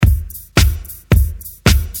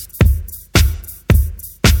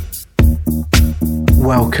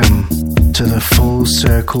Welcome to the Full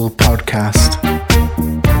Circle podcast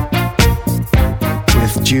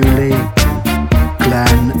with Julie,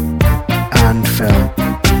 Glenn and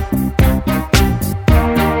Phil.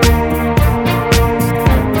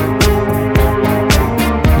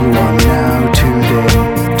 You are now tuned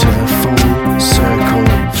in to the Full Circle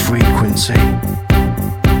frequency.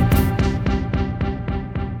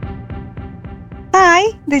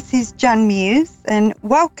 Hi, this is Jan Muse and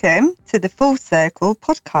welcome to the Full Circle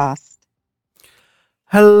podcast.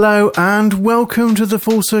 Hello and welcome to the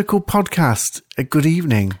Full Circle podcast. Good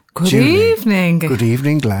evening, Good Julie. evening. Good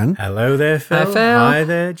evening, Glenn. Hello there, Phil. Hi, Phil. Hi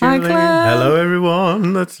there, Julie. Hi, Glenn. Hello,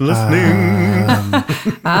 everyone that's listening.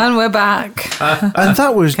 And we're back. And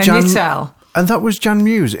that was Can Jan. you tell? And that was Jan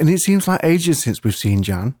Muse, and it seems like ages since we've seen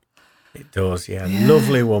Jan. It does, yeah.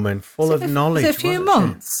 Lovely woman, full of knowledge. It's a few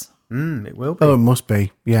months. It will be. Oh, it must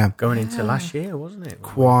be. Yeah, Going into last year, wasn't it?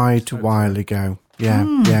 quite a while ago. Yeah,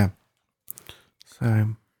 yeah. So,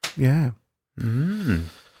 yeah.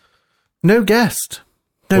 No guest.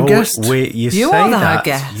 No guest. You You say are our that.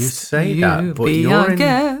 guest. You say You that, but be you're our in.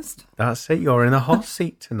 guest. That's it. You're in a hot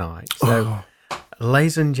seat tonight. So,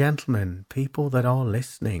 ladies and gentlemen, people that are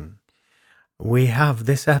listening, we have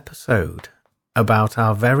this episode about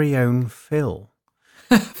our very own Phil.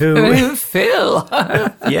 Who Phil.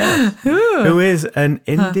 Yes, who is an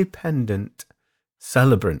independent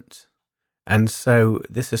celebrant. And so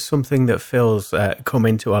this is something that Phil's come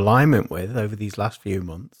into alignment with over these last few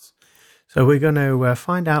months. So we're going to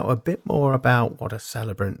find out a bit more about what a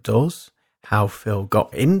celebrant does, how Phil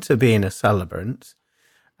got into being a celebrant,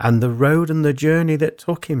 and the road and the journey that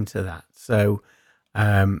took him to that. So,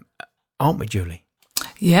 aren't we, Julie?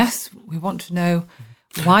 Yes, we want to know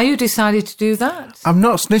why you decided to do that. I'm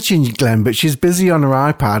not snitching, Glenn, but she's busy on her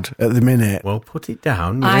iPad at the minute. Well, put it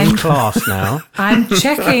down. You're in class now. I'm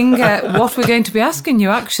checking what we're going to be asking you,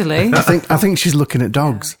 actually. I think she's looking at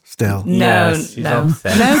dogs still. No, Yes, she's no.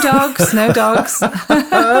 upset. No dogs, no dogs.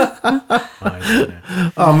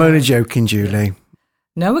 I'm only joking, Julie.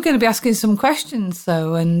 No, we're going to be asking some questions,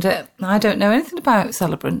 though, and I don't know anything about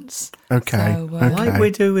celebrants. Okay. So, okay. Like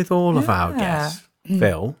we do with all of our Yeah. guests,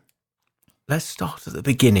 Phil, let's start at the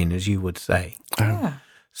beginning, as you would say. Yeah.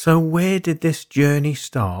 So where did this journey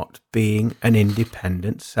start being an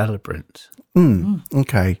independent celebrant?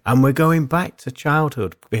 Okay. And we're going back to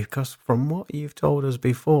childhood because from what you've told us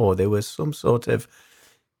before, there was some sort of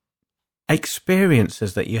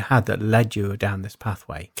experiences that you had that led you down this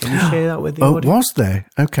pathway. Can you share that with the Oh, audience? was there?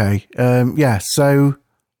 Okay. Yeah, so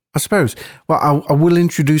I suppose, well, I will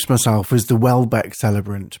introduce myself as the Welbeck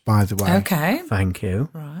celebrant, by the way. Okay. Thank you.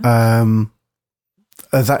 Right.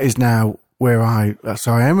 That is now where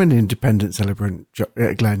so I am an independent celebrant,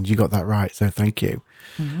 Glenn, you got that right, so thank you.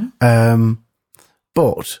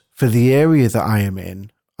 But for the area that I am in,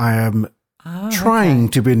 I am trying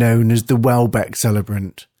to be known as the Welbeck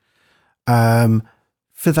celebrant, for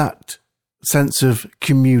that sense of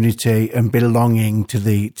community and belonging to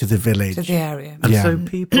the village. To the area. And Yeah. so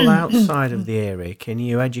people outside of the area, can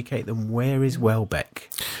you educate them? Where is Welbeck?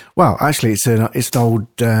 Well, actually, it's an old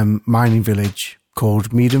mining village called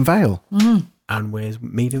Meaden Vale. And where's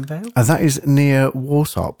Meadenvale? And that is near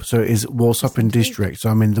Warsop, so it is Warsoppin district. So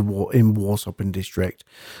I'm in Warsoppin district,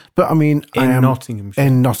 but I mean, I am Nottinghamshire.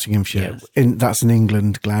 in Nottinghamshire. Yes. That's in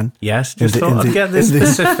England, Glenn. Yes, In just the- thought in I'd the- get the in the-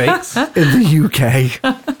 specifics. In the UK.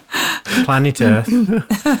 Planet Earth.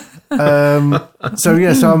 So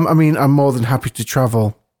yes, I'm more than happy to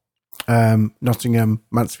travel. Nottingham,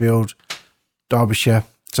 Mansfield, Derbyshire.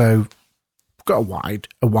 So got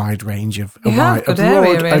a wide range of Good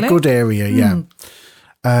area, really. a good area. Yeah.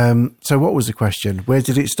 So what was the question? Where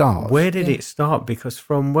did it start? Where did it start? Because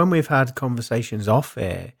from when we've had conversations off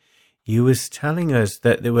air, you was telling us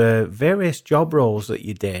that there were various job roles that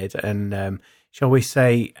you did and, shall we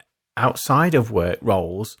say, outside of work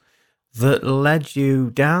roles that led you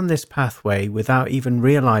down this pathway without even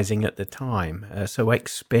realizing at the time. So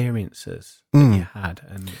experiences that you had,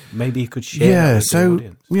 and maybe you could share that with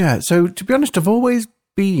the audience. So to be honest, I've always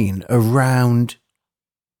been around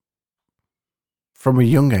from a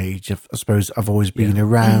young age. I suppose I've always been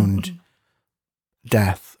around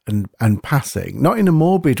death and passing, not in a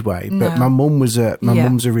morbid way, but my mum was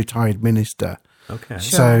mum's a retired minister. Okay.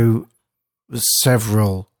 So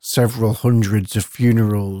several hundreds of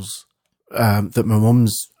funerals that my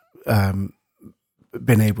mum's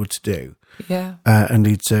been able to do and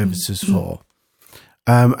lead services for.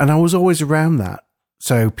 And I was always around that.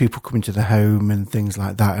 So people coming to the home and things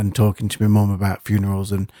like that and talking to my mum about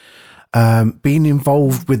funerals and being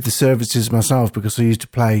involved with the services myself because I used to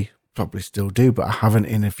play, probably still do, but I haven't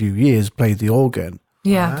in a few years, played the organ.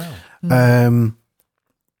 Yeah. Wow.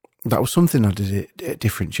 that was something I did at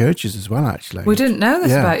different churches as well, actually. We didn't know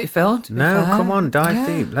this about you, Phil. No, come on, dive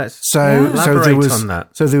deep. Let's elaborate on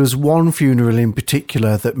that. So there was one funeral in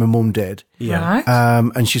particular that my mum did. Yeah.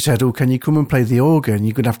 Right. And she said, "Oh, can you come and play the organ?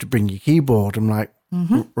 You're going to have to bring your keyboard." I'm like,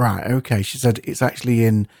 right, okay. She said, "It's actually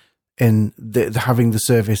in having the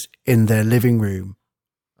service in their living room."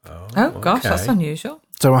 Oh gosh, that's unusual.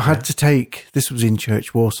 So I had to take, this was in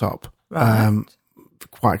Church Warsop,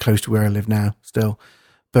 quite close to where I live now still.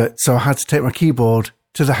 But so I had to take my keyboard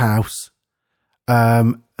to the house.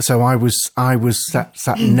 So I was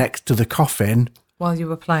sat next to the coffin while you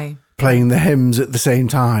were playing the hymns at the same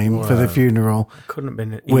time for the funeral. Couldn't have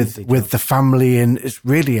been easy with the family in it's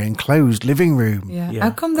really enclosed living room. Yeah.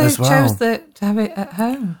 How come they chose to have it at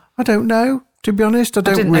home? I don't know. To be honest, I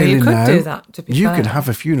don't really know. You could do that. To be fair, you can have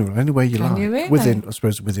a funeral any way you like, really? within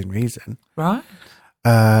reason. Right.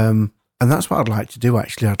 And that's what I'd like to do.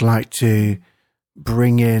 Actually, I'd like to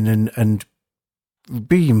bring in and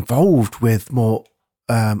be involved with more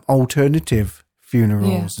alternative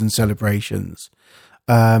funerals and celebrations.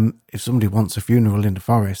 If somebody wants a funeral in the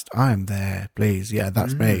forest, I am there, please. Yeah,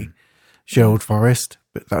 that's me. Sherwood Forest,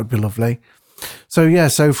 but that would be lovely.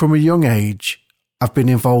 So from a young age, I've been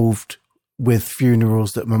involved with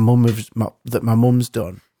funerals that my mum's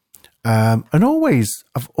done, and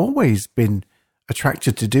I've always been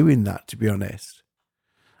attracted to doing that. To be honest,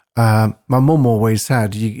 my mum always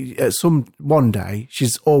said, one day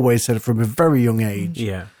she's always said from a very young age,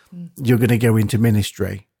 you're going to go into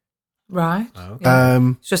ministry. Right.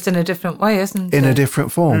 Okay. It's just in a different way, isn't it? In a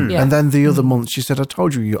different form. Yeah. And then the other month she said, I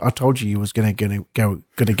told you you was going to go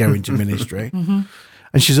into ministry. And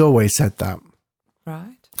she's always said that.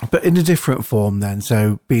 Right. But in a different form then.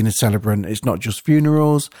 So being a celebrant, it's not just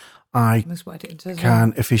funerals. I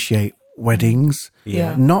can officiate weddings.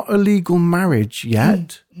 Yeah. Not a legal marriage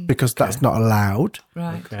yet, because that's not allowed.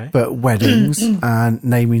 Right. Okay. But weddings and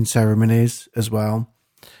naming ceremonies as well.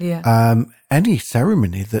 Yeah. Any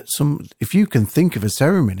ceremony if you can think of a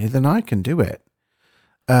ceremony, then I can do it.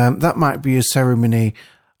 That might be a ceremony,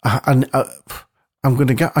 and I'm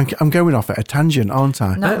going off at a tangent, aren't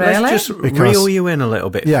I? Not really. Let's just reel you in a little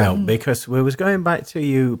bit, Phil, because we was going back to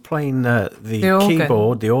you playing the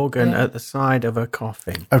keyboard, the organ at the side of a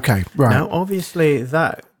coffin. Okay, right. Now, obviously,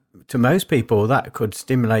 that to most people that could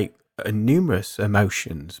stimulate numerous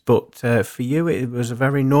emotions, but for you, it was a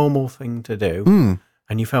very normal thing to do.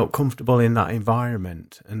 And you felt comfortable in that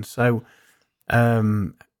environment, and so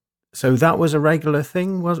that was a regular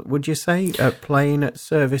thing. Would you say playing at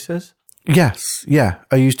services? Yes, yeah.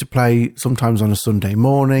 I used to play sometimes on a Sunday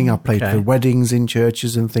morning. I played for weddings in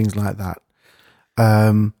churches and things like that.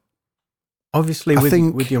 Obviously,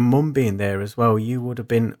 with your mum being there as well, you would have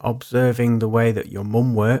been observing the way that your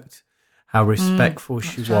mum worked, how respectful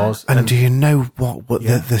she was. And do you know what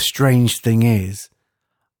the strange thing is?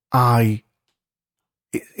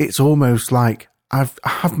 It's almost like I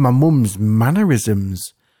have my mum's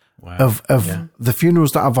mannerisms of the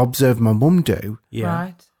funerals that I've observed my mum do. Yeah.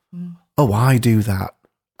 Right. Oh, I do that.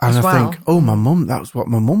 And I think, my mum, that's what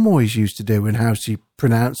my mum always used to do, and how she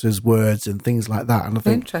pronounces words and things like that. And I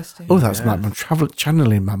think, interesting. Oh, that's like I'm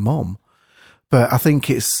channeling my mum. But I think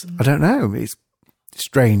it's, I don't know, it's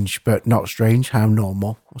strange, but not strange, how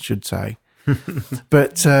normal, I should say.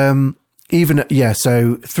 But so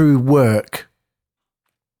through work,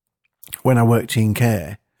 when I worked in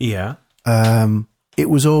care, it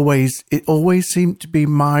always seemed to be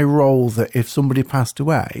my role that if somebody passed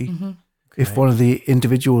away, if one of the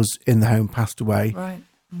individuals in the home passed away,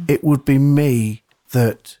 it would be me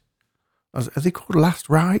that, are they called last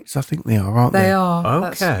rites? I think they are, aren't they? They are.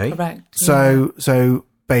 Okay. That's correct. So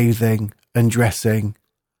bathing and dressing,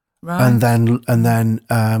 and then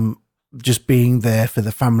just being there for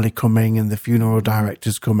the family coming and the funeral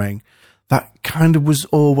directors coming. That kind of was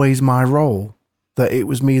always my role, that it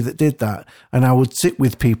was me that did that. And I would sit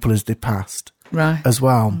with people as they passed as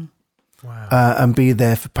well. Wow. And be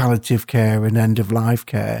there for palliative care and end-of-life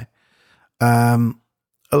care. I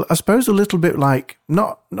suppose a little bit like,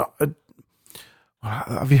 have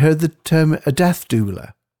you heard the term a death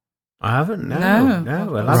doula? I haven't, no.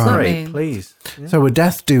 Elaborate, please. Yeah. So a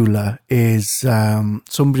death doula is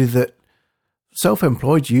somebody that,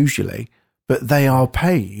 self-employed usually, but they are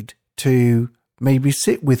paid to maybe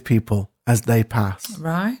sit with people as they pass,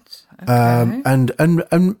 right? Okay. And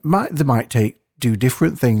they might do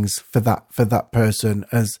different things for that person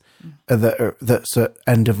as that's at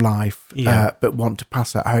end of life, but want to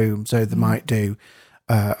pass at home. So they might do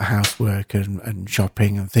housework and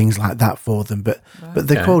shopping and things like that for them. But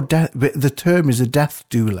they're called death. But the term is a death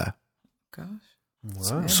doula. Gosh,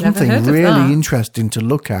 wow. Something really interesting to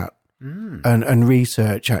look at. and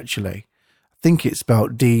research, actually. I think it's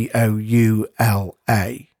spelled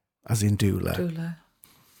DOULA, as in doula.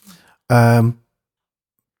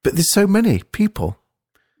 But there's so many people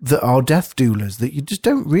that are death doulas that you just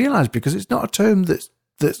don't realise, because it's not a term that's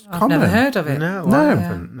common. I've never heard of it. No, I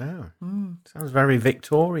haven't. No. Sounds very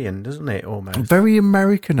Victorian, doesn't it, almost? Very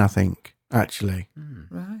American, I think, actually.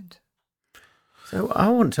 Right. So I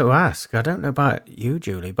want to ask, I don't know about you,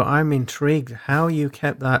 Julie, but I'm intrigued how you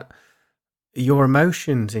kept your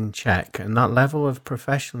emotions in check and that level of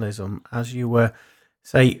professionalism as you were,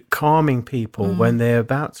 say, calming people when they're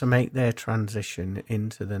about to make their transition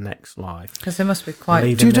into the next life. Because they must be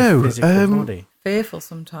quite fearful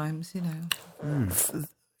sometimes, you know.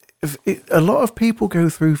 A lot of people go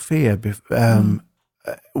through fear before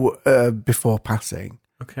passing.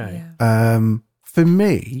 Okay. Yeah. For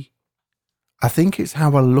me, I think it's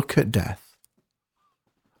how I look at death.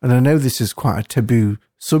 And I know this is quite a taboo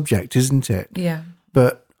subject, isn't it? Yeah.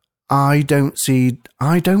 But I don't fear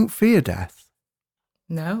death.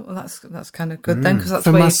 No, well, that's kind of good then, because that's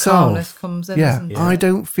for where myself, your calmness comes in, isn't it? I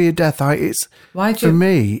don't fear death. Why do you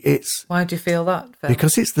feel that, Phil?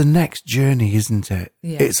 Because it's the next journey, isn't it?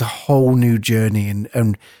 Yeah. It's a whole new journey,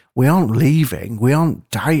 and we aren't leaving, we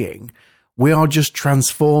aren't dying, we are just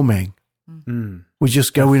transforming. We're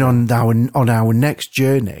just going on our next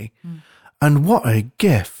journey. And what a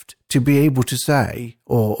gift to be able to say,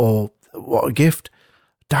 or what a gift.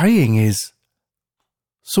 Dying is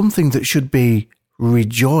something that should be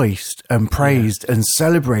rejoiced and praised and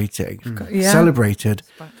celebrated,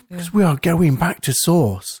 because we are going back to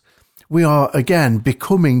source. We are again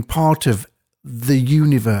becoming part of the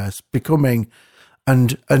universe, becoming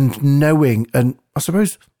and knowing, and I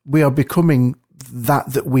suppose we are becoming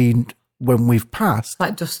that we, when we've passed,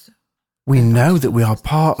 like just we know that we are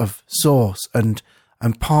part of source and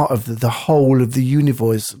part of the whole of the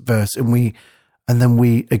universe, and then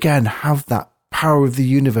we again have that power of the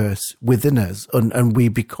universe within us, and we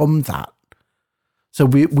become that. So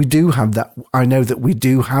we do have that. I know that we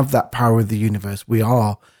do have that power of the universe. We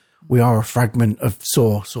are a fragment of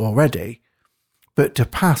source already, but to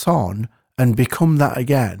pass on and become that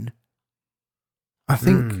again, I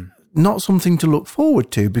think not something to look forward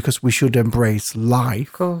to, because we should embrace life,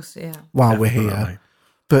 of course, while we're here,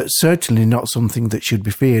 but certainly not something that should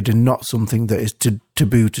be feared, and not something that is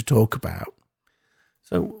taboo to talk about.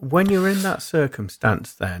 So when you're in that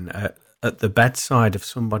circumstance then, at the bedside of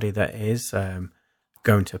somebody that is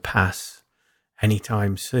going to pass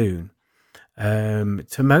anytime soon,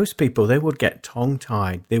 to most people, they would get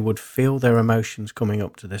tongue-tied. They would feel their emotions coming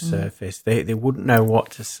up to the surface. They wouldn't know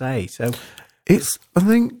what to say. So I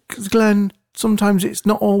think, Glenn, sometimes it's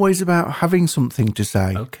not always about having something to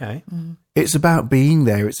say. Okay. It's about being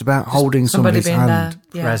there. It's about holding somebody's hand.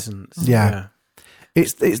 There. Presence. Yeah.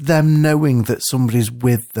 It's them knowing that somebody's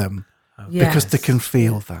with them, because they can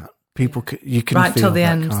feel that. You can right feel till the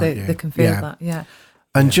that, end. They can feel that. Yeah.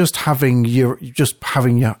 And just having your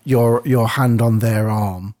hand on their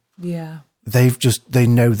arm. Yeah. They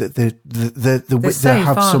know that they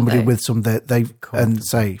have somebody with them that and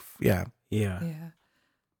safe. Yeah. Yeah.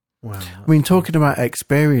 Wow. I mean, talking about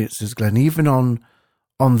experiences, Glenn, even on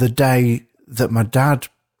the day that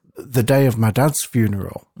the day of my dad's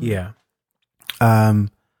funeral. Yeah. I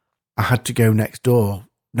had to go next door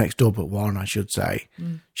but one, I should say.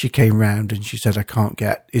 She came round and she said, I can't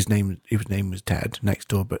get his name was Ted, next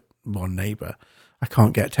door but one neighbour. I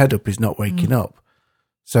can't get Ted up, he's not waking up.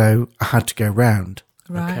 So I had to go round.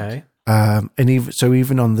 Right. Okay. And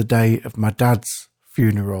even on the day of my dad's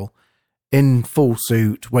funeral, in full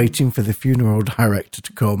suit, waiting for the funeral director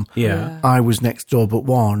to come, I was next door but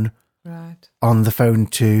one, on the phone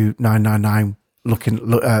to 999,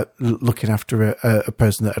 looking after a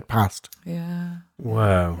person that had passed. Yeah.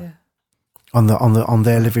 Wow. Yeah. On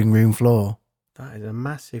their living room floor. That is a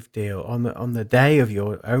massive deal on the day of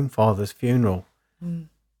your own father's funeral.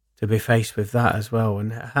 To be faced with that as well.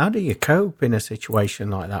 And how do you cope in a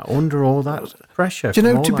situation like that under all that pressure? Do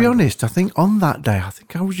you know, to be honest, I think on that day,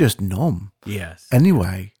 I was just numb. Yes.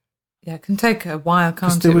 Anyway. Yeah, it can take a while,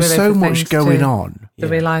 can't it? Because there was so much going on. The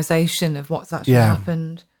realisation of what's actually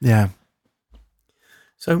happened. Yeah.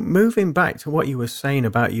 So moving back to what you were saying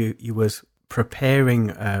about you was preparing,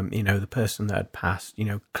 the person that had passed,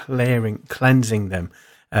 cleansing them,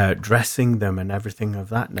 dressing them and everything of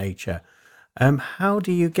that nature. How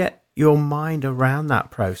do you get your mind around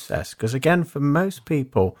that process? Because again, for most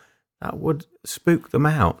people, that would spook them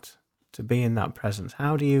out to be in that presence.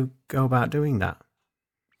 How do you go about doing that?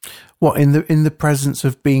 What, in the presence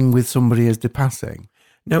of being with somebody as they're passing?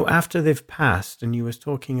 No, after they've passed, and you was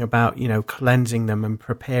talking about, cleansing them and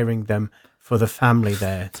preparing them for the family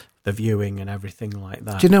there. the viewing and everything like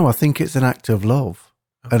that. Do you know, I think it's an act of love.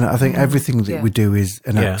 Okay. And I think everything that we do is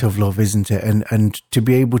an act of love, isn't it? And to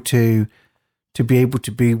be able to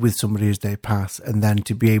be with somebody as they pass, and then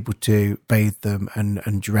to be able to bathe them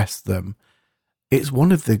and dress them, it's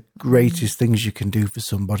one of the greatest things you can do for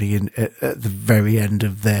somebody at the very end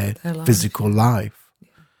of their physical life. Yeah.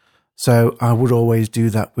 So I would always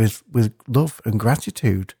do that with love and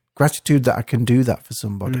gratitude that I can do that for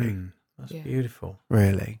somebody. That's beautiful.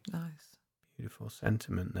 Really nice, beautiful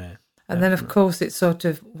sentiment there. And then, of course, it's sort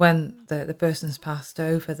of when the person's passed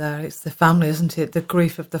over there, it's the family, isn't it? The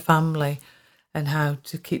grief of the family and how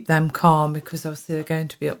to keep them calm, because obviously they're going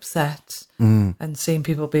to be upset, and seeing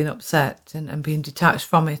people being upset and being detached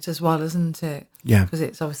from it as well, isn't it? Yeah. Because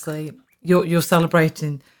it's obviously, you're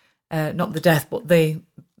celebrating not the death, but the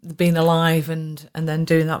being alive and then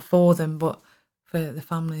doing that for them. But for the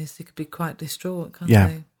families, they could be quite distraught, can't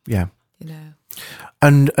they? Yeah. You know,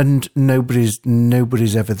 and nobody's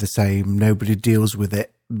ever the same. Nobody deals with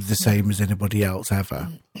it the same as anybody else ever.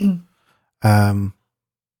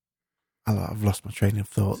 I've lost my train of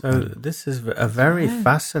thought. So this is a very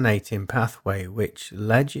fascinating pathway, which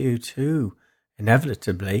led you to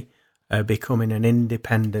inevitably becoming an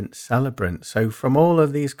independent celebrant. So from all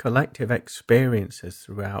of these collective experiences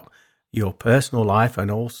throughout your personal life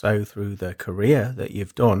and also through the career that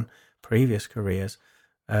you've done, previous careers,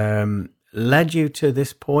 led you to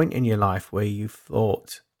this point in your life where you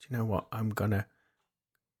thought, do you know what, I'm going to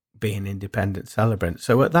be an independent celebrant.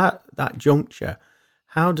 So at that juncture,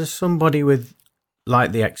 how does somebody with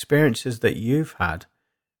like the experiences that you've had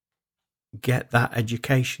get that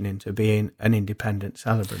education into being an independent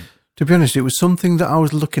celebrant? To be honest, it was something that I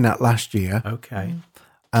was looking at last year. Okay.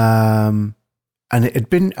 And it had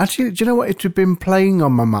been, actually, do you know what? It had been playing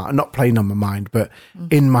on my mind, not playing on my mind, but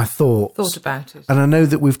in my thoughts. Thought about it. And I know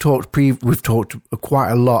that we've talked quite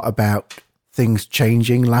a lot about things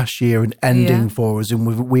changing last year and ending for us. And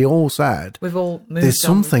we all said, we've all moved there's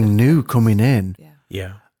something new coming in.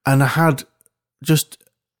 Yeah. And I had just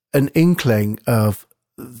an inkling of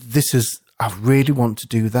I really want to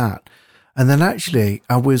do that. And then actually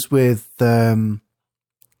I was with,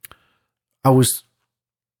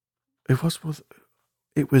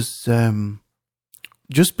 it was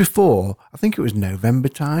just before, I think it was November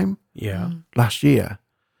time last year.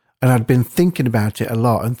 And I'd been thinking about it a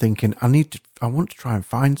lot and thinking, I want to try and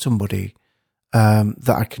find somebody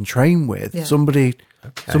that I can train with, somebody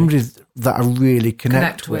that I really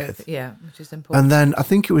connect with. Yeah, which is important. And then I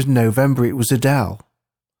think it was November, it was Adele.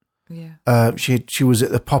 Yeah. She was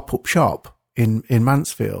at the pop-up shop in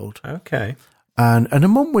Mansfield. Okay. And her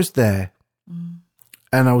mum was there.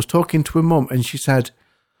 And I was talking to her mum and she said,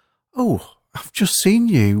 "Oh, I've just seen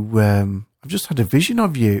you. I've just had a vision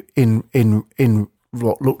of you in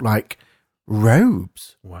what looked like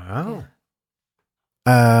robes." Wow.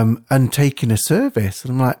 And taking a service.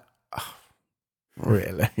 And I'm like, oh,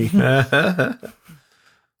 really?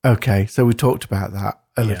 Okay. So we talked about that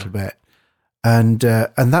a little bit. And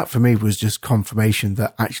that for me was just confirmation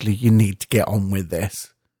that actually you need to get on with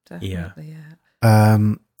this. Definitely, yeah.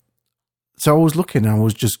 So I was looking, I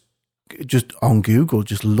was just on Google,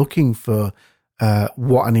 just looking for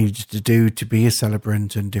what I needed to do to be a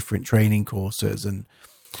celebrant and different training courses. And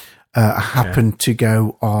I happened to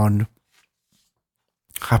go on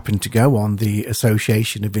the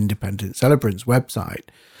Association of Independent Celebrants website.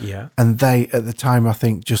 Yeah. And they, at the time, I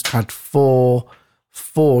think just had four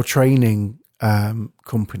training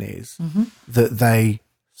companies that they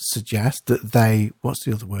suggest, what's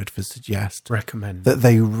the other word for suggest? Recommend. That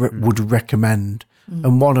they would recommend.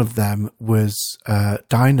 And one of them was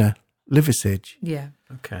Dinah Liversidge. Yeah.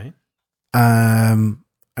 Okay. And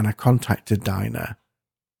I contacted Dinah.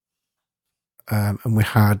 And we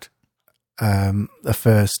had a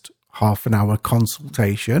first half an hour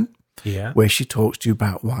consultation. Yeah. Where she talks to you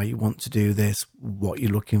about why you want to do this, what you're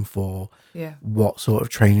looking for, what sort of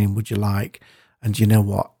training would you like. And you know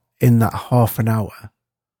what? In that half an hour,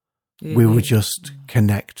 we were just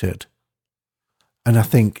connected. And I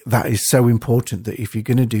think that is so important that if you're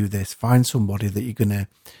going to do this, find somebody that you're going to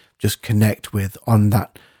just connect with on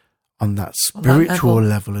that spiritual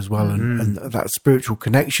level as well. And that spiritual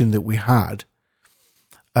connection that we had,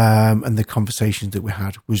 and the conversations that we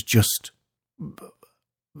had was just,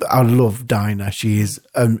 I love Dinah. She is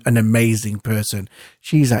an amazing person.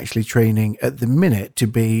 She's actually training at the minute to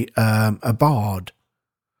be a bard,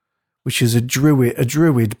 which is a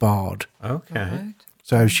druid bard. Okay. Right.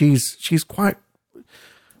 So she's quite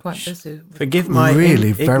busy. Forgive my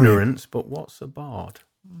ignorance, but what's a bard?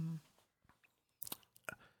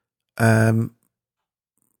 Isn't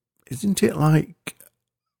it like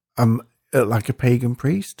a pagan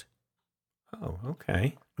priest? Oh,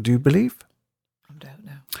 okay. Do you believe? I don't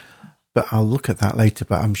know. But I'll look at that later,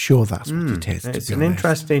 but I'm sure that's what it is. It's an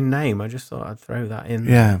interesting name. I just thought I'd throw that in.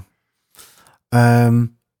 Yeah.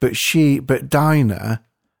 But Dinah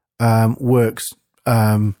works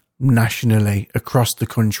nationally across the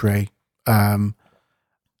country, and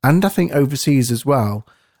I think overseas as well,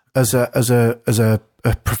 as a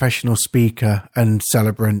professional speaker and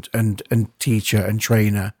celebrant and teacher and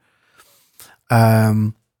trainer.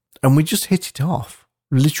 And we just hit it off.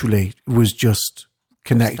 Literally, it was just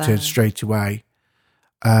connected straight away.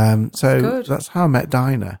 So that's how I met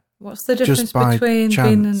Dinah. What's the difference between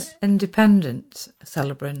being an independent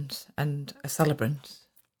celebrant and a celebrant?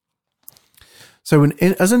 So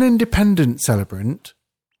as an independent celebrant,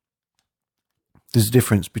 there's a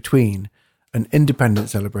difference between an independent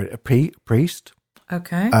celebrant, a priest.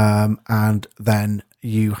 Okay. And then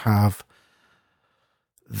you have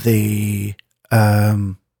the,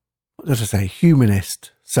 what did I say,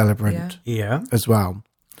 humanist celebrant as well.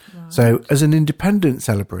 Right. So as an independent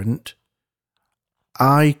celebrant,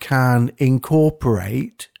 I can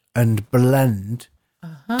incorporate and blend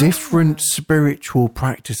different spiritual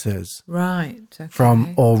practices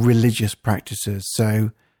or religious practices.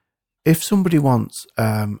 So if somebody wants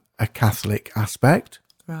a Catholic aspect,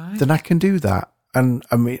 then I can do that. And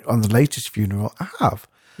I mean, on the latest funeral, I have.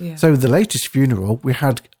 Yeah. So the latest funeral, we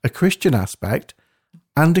had a Christian aspect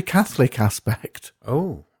and a Catholic aspect.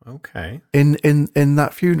 Oh, okay. In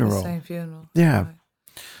that funeral. The same funeral. Yeah. Right.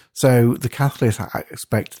 So the Catholic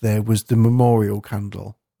aspect there was the memorial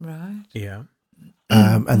candle. Right. Yeah.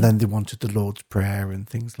 And then they wanted the Lord's Prayer and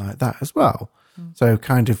things like that as well. So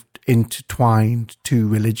kind of intertwined two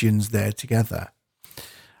religions there together.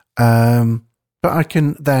 But I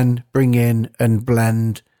can then bring in and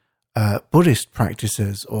blend Buddhist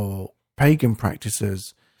practices or pagan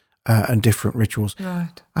practices and different rituals.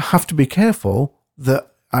 Right. I have to be careful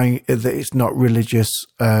that it's not religious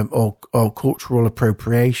or cultural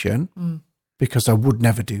appropriation, because I would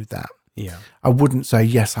never do that. Yeah, I wouldn't say,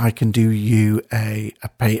 yes, I can do you a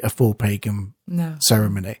full pagan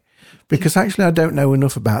ceremony, because actually I don't know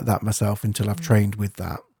enough about that myself until I've trained with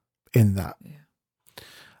that. Yeah.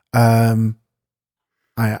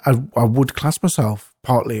 I would class myself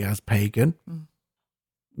partly as pagan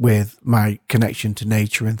with my connection to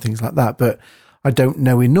nature and things like that, but I don't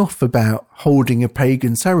know enough about holding a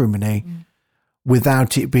pagan ceremony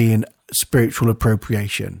without it being spiritual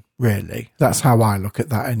appropriation, really. That's how I look at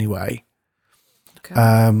that anyway. Okay.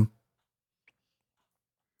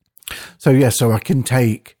 So I can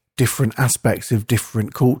take different aspects of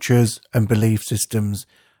different cultures and belief systems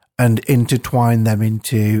and intertwine them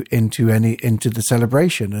into the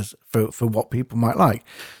celebration as for what people might like.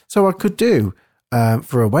 So I could do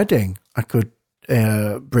for a wedding, I could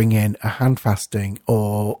bring in a hand fasting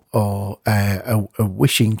or a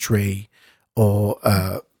wishing tree or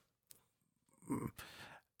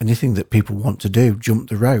anything that people want to do, jump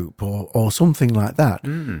the rope or something like that.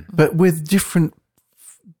 But with different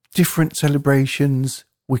celebrations,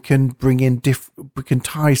 we can bring in we can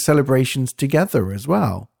tie celebrations together as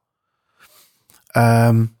well.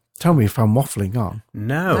 Tell me if I'm waffling on.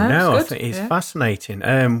 No, I think it's fascinating.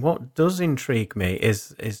 What does intrigue me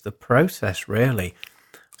is the process, really,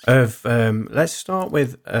 of let's start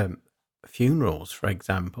with funerals, for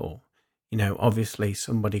example. You know, obviously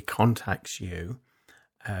somebody contacts you,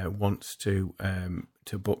 wants to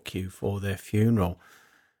book you for their funeral.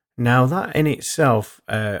 Now, that in itself,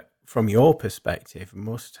 from your perspective,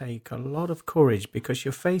 must take a lot of courage, because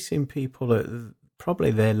you're facing people at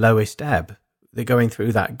probably their lowest ebb. They're going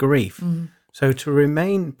through that grief. So to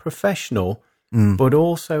remain professional, but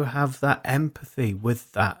also have that empathy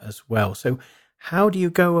with that as well. So how do you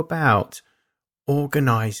go about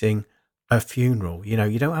organising a funeral? You know,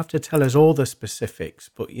 you don't have to tell us all the specifics,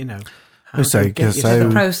 but, you know, how do you get the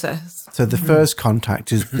process. So the first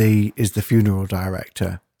contact is the funeral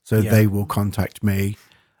director. So they will contact me.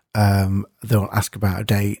 They'll ask about a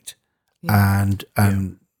date, and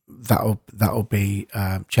that'll be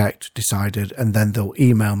checked, decided, and then they'll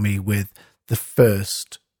email me with the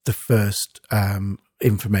first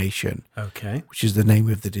information. Okay, which is the name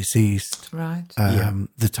of the deceased, right?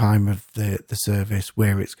 The time of the service,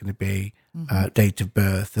 where it's going to be, date of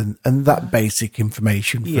birth, and that basic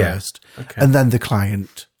information first, and then the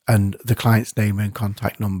client and the client's name and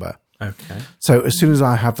contact number. Okay. So as soon as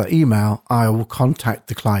I have that email, I will contact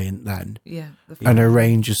the client then, and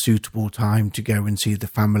arrange a suitable time to go and see the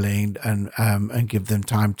family and give them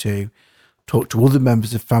time to talk to other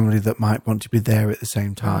members of family that might want to be there at the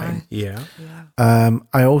same time. Right. Yeah.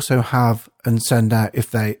 I also have and send out if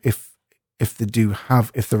they're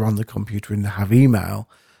on the computer and they have email,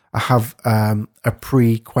 I have a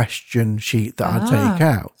pre-question sheet that I take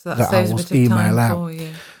out, so that I will email out.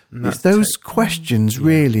 It's those questions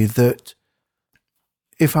really that,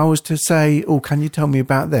 if I was to say, "Oh, can you tell me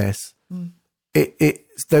about this?"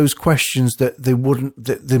 It's those questions that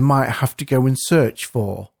they might have to go and search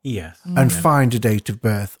for, and find a date of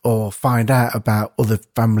birth or find out about other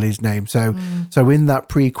families' names. So in that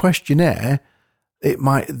pre-questionnaire,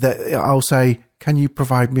 I'll say, "Can you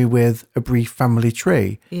provide me with a brief family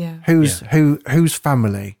tree? Whose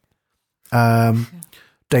family,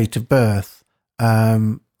 date of birth,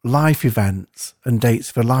 life events and dates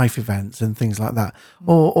for life events and things like that,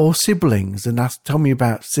 or siblings, and tell me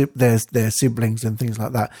about their siblings and things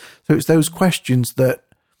like that." So it's those questions that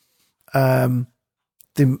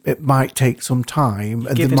it might take some time,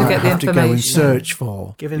 and they might have to go and search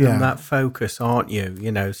for. Giving them that focus, aren't you?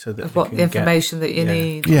 So that what the information that you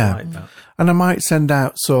need. Like that. And I might send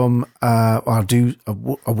out some. I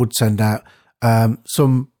would send out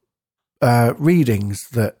some readings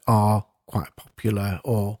that are quite popular,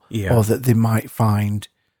 or that they might find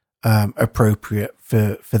appropriate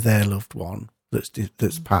for their loved one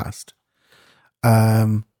that's passed,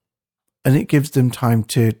 and it gives them time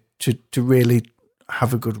to really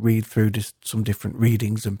have a good read through some different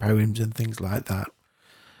readings and poems and things like that.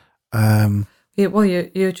 Well,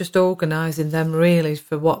 you're just organising them really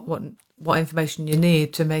for what information you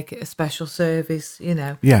need to make it a special service,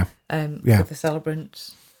 for the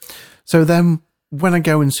celebrants. So then, when I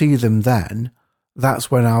go and see them, then that's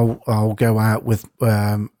when I'll go out with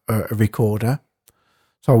a recorder.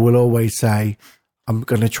 So I will always say, I'm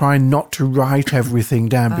going to try not to write everything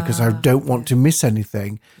down because I don't want to miss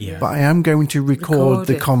anything. But I am going to record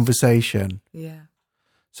the conversation.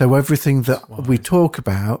 So everything that we talk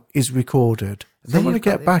about is recorded. And then when I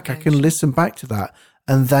get back, I can listen back to that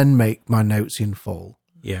and then make my notes in full.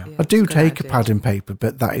 I do take a pad and paper,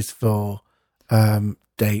 but that is for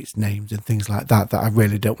dates, names, and things like that I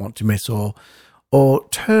really don't want to miss, or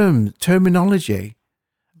terminology.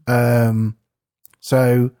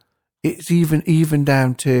 So it's even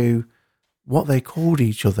down to what they called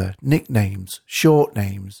each other, nicknames, short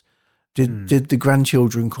names. Did the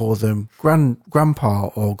grandchildren call them grandpa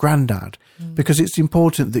or granddad? Because it's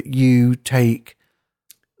important that you take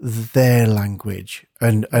their language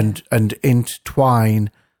and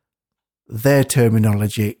intertwine their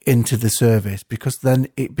terminology into the service, because then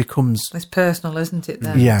it's personal, isn't it,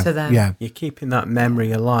 then, to them? You're keeping that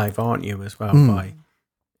memory alive, aren't you, as well, by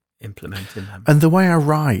implementing them. And the way I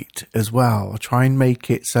write as well, I try and make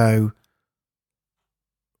it so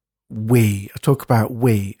I talk about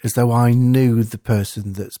we as though I knew the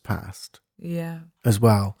person that's passed. As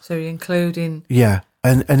well. So you're including...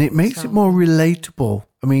 And it makes it more relatable.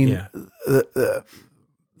 I mean,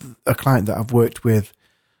 a client that I've worked with,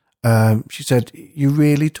 she said, "You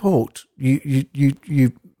really talked.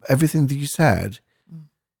 You everything that you said,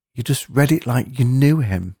 you just read it like you knew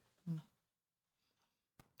him."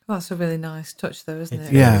 Well, that's a really nice touch, though, isn't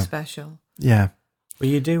it? Really special. Yeah. Well,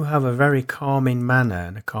 you do have a very calming manner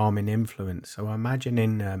and a calming influence. So I imagine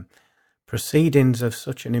in proceedings of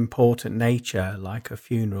such an important nature, like a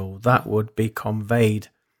funeral, that would be conveyed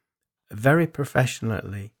very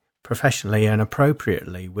professionally and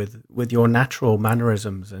appropriately with your natural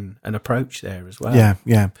mannerisms and approach there as well.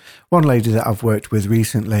 Yeah. One lady that I've worked with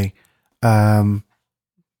recently, when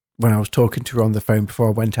I was talking to her on the phone before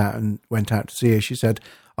I went out to see her, she said,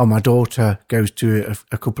 "Oh, my daughter goes to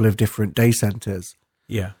a couple of different day centres."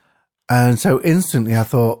 And so instantly I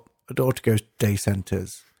thought, a daughter goes to day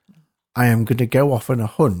centres. I am going to go off on a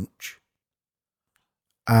hunch,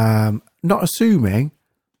 not assuming,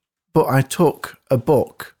 but I took a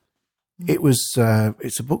book. It's a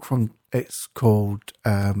book it's called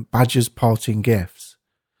Badger's Parting Gifts.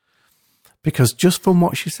 Because just from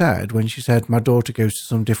what she said, when she said my daughter goes to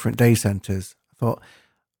some different day centres, I thought,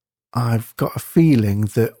 I've got a feeling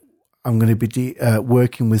that I'm going to be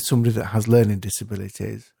working with somebody that has learning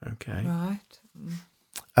disabilities. Okay. Right.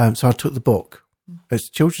 So I took the book. It's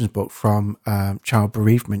a children's book from Child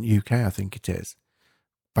Bereavement UK, I think it is.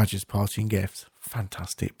 Badger's Parting Gifts.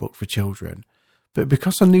 Fantastic book for children. But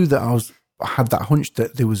because I knew that I had that hunch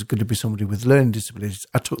that there was going to be somebody with learning disabilities,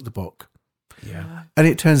 I took the book. And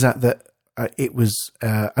it turns out that I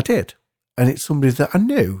did. And it's somebody that I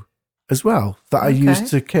knew as well, that I used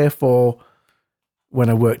to care for when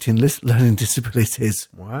I worked in learning disabilities.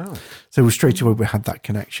 Wow. So straight away we had that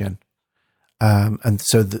connection. And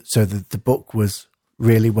so the book was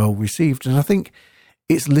really well received. And I think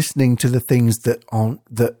it's listening to the things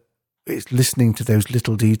it's listening to those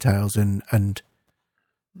little details and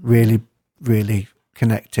really, really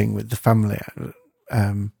connecting with the family.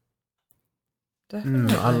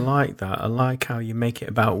 definitely. I like that. I like how you make it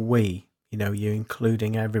about we. You know, you're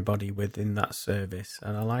including everybody within that service,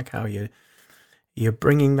 and I like how you're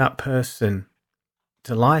bringing that person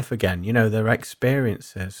to life again. You know, their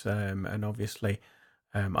experiences, and obviously,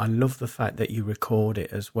 I love the fact that you record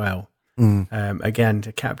it as well. Again,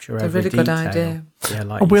 to capture every detail. It's a really good idea. Yeah,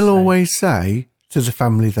 like I will always say to the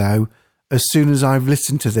family, though, as soon as I've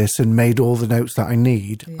listened to this and made all the notes that I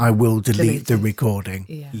need, I will delete the recording.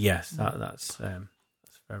 Yeah. Yes, that's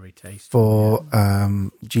very tasty. For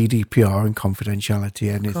GDPR and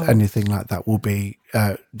confidentiality, and anything like that will be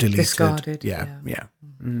deleted. Discarded. Yeah.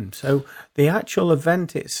 So the actual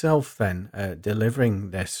event itself then,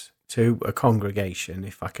 delivering this to a congregation,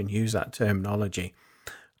 if I can use that terminology,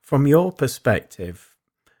 from your perspective,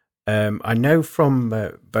 I know from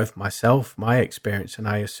both myself, my experience, and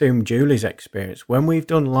I assume Julie's experience, when we've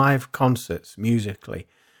done live concerts musically,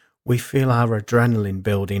 we feel our adrenaline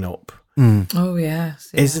building up. Oh,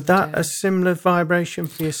 yes. Is that a similar vibration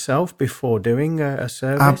for yourself before doing a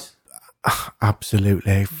service?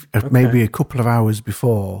 Absolutely. Maybe a couple of hours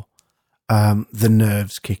before, the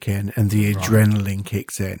nerves kick in and the adrenaline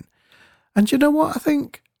kicks in. And you know what? I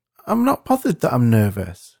think I'm not bothered that I'm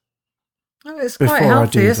nervous. Oh, it's quite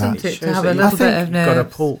healthy, isn't it, to have a little bit of nerves? You've got a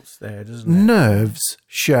pulse there, doesn't it? Nerves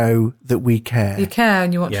show that we care. You care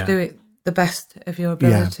and you want to do it the best of your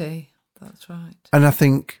ability. Yeah. That's right. And I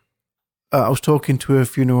think I was talking to a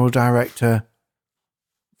funeral director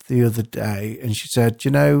the other day, and she said, you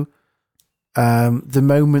know, the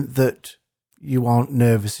moment that you aren't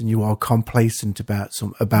nervous and you are complacent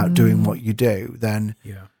about doing what you do, then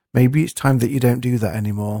maybe it's time that you don't do that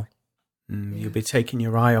anymore. You'll be taking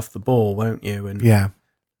your eye off the ball, won't you? And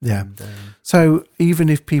so even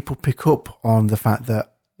if people pick up on the fact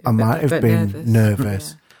that I might have been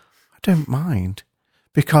nervous, I don't mind,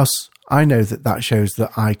 because I know that shows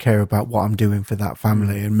that I care about what I'm doing for that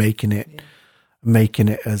family and making it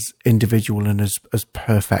as individual and as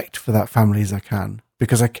perfect for that family as I can,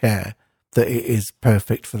 because I care that it is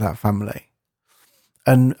perfect for that family,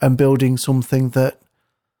 and building something that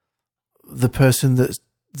the person that's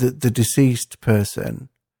the deceased person,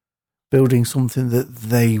 building something that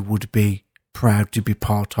they would be proud to be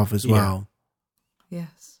part of as well.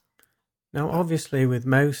 Yes. Now, obviously, with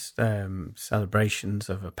most celebrations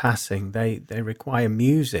of a passing, they require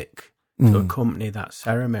music to accompany that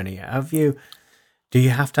ceremony. Do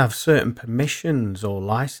you have to have certain permissions or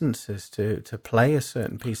licenses to play a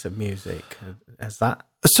certain piece of music? Has that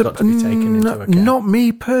got to be taken into account? Not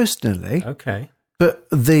me personally. Okay. But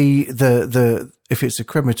the if it's a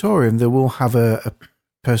crematorium, they will have a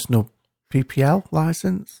personal PPL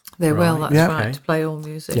license. They will, that's right, to play all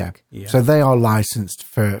music. Yeah. So they are licensed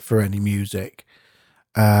for any music.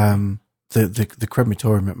 The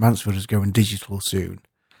crematorium at Mansfield is going digital soon.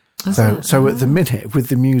 So at the minute with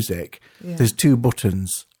the music, there's two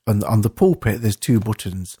buttons on the pulpit. There's two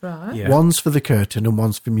buttons. Right. Yeah. One's for the curtain and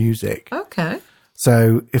one's for music. Okay.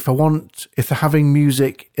 So if they're having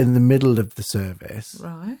music in the middle of the service,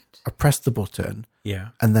 right, I press the button. Yeah.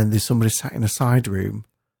 And then there's somebody sat in a side room,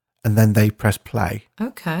 and then they press play.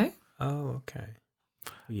 Okay. Oh, okay.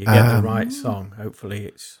 You get the right song. Hopefully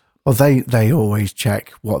it's... Well, they always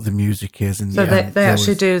check what the music is. And so they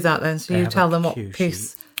actually do that then? So you tell them what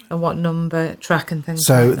piece and what number, track and things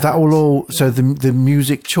like that? That will all... So the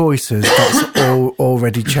music choices, that's all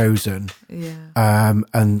already chosen. Yeah.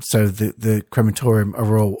 And so the crematorium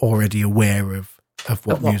are all already aware of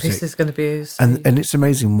what music piece is going to be used. And it's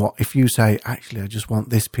amazing if you say, actually, I just want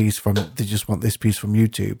this piece from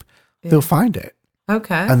YouTube, they'll find it.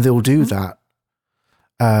 Okay. And they'll do that.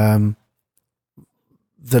 The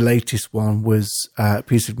latest one was a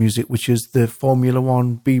piece of music, which is the Formula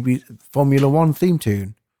One theme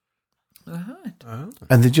tune. Right. Oh.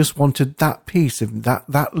 And they just wanted that piece of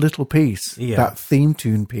that little piece, that theme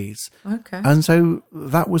tune piece. Okay. And so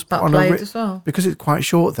that was put on as well. Because it's quite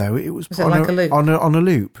short though. It was put on a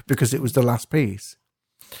loop because it was the last piece.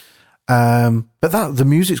 But the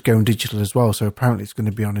music's going digital as well, so apparently it's going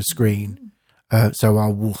to be on a screen. So I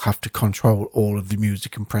will have to control all of the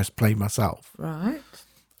music and press play myself. Right.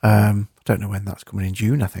 I don't know when that's coming in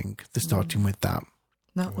June. I think they're starting with that.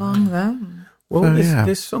 Not long then. Well,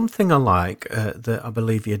 there's something I like that I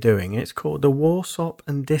believe you're doing. It's called the Warsop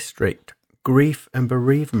and District Grief and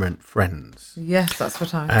Bereavement Friends. Yes, that's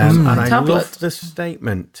what I and I love the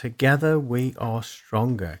statement, together we are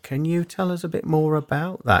stronger. Can you tell us a bit more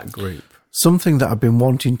about that group? Something that I've been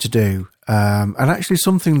wanting to do, and actually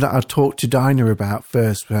something that I talked to Dinah about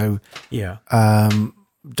first. So,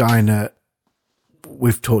 Dinah,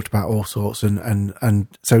 we've talked about all sorts, and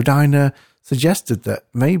so Dinah suggested that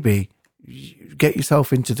maybe get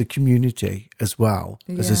yourself into the community as well.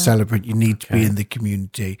 As a celebrant, you need to be in the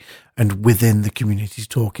community and within the community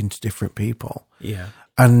talking to different people. Yeah.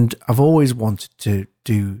 And I've always wanted to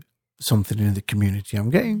do something in the community. I'm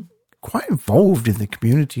getting quite involved in the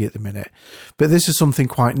community at the minute, but this is something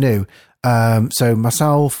quite new. So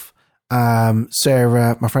myself,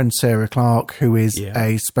 Sarah, my friend Sarah Clark, who is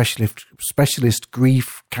a specialist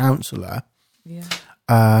grief counsellor,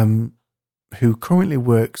 who currently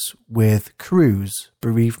works with Cruise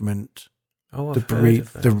Bereavement,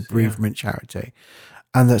 the bereavement charity.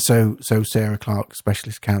 And that so Sarah Clark,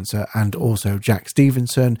 specialist counsellor, and also Jack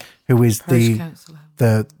Stevenson, who is the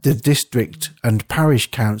district and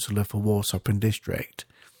parish counsellor for Warsop District.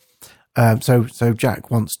 So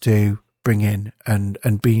Jack wants to bring in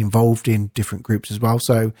and be involved in different groups as well.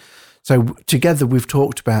 So together we've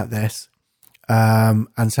talked about this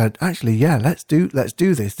and said, actually, let's do this.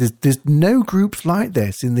 There's no groups like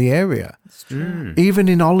this in the area. Even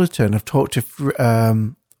in Ollerton, I've talked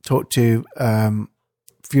to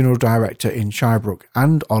funeral director in Shirebrook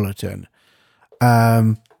and Ollerton,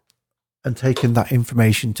 and taken that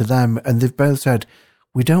information to them, and they've both said,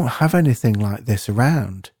 we don't have anything like this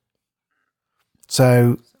around.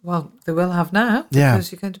 So, well, they will have now,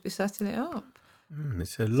 because you're going to be setting it up.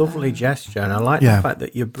 It's a lovely gesture, and I like the fact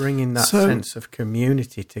that you're bringing that sense of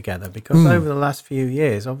community together, because over the last few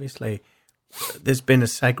years, obviously, there's been a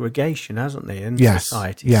segregation, hasn't there, in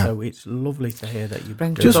society? So it's lovely to hear that you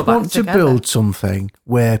just want to build something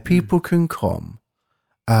where people can come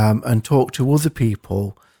and talk to other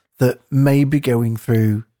people that may be going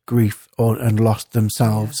through grief and loss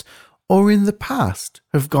themselves, or in the past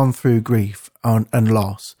have gone through grief and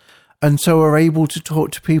loss, and so are able to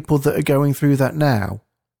talk to people that are going through that now.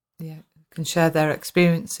 Yeah, can share their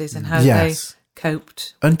experiences and how they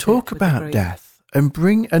coped. And talk about death. And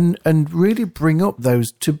really bring up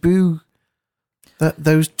those taboo.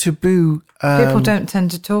 People don't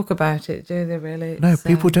tend to talk about it, do they? Really? No,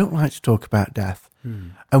 people don't like to talk about death.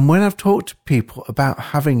 And when I've talked to people about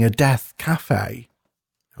having a death cafe,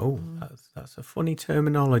 that's a funny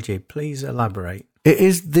terminology. Please elaborate. It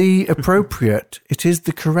is the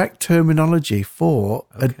correct terminology for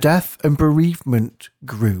a death and bereavement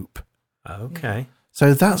group. Okay.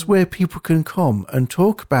 So that's where people can come and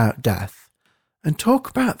talk about death. And talk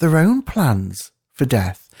about their own plans for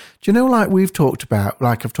death. Do you know, like I've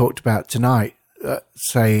talked about tonight,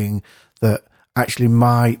 saying that actually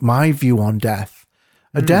my view on death,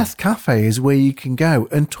 a death cafe is where you can go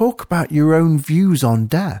and talk about your own views on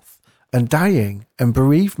death and dying and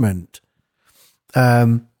bereavement,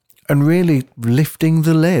 and really lifting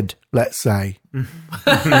the lid, let's say.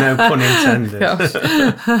 No pun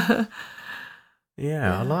intended.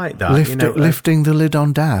 Yeah, I like that. Lifting the lid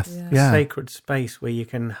on death. Yeah. Sacred space where you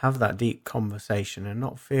can have that deep conversation and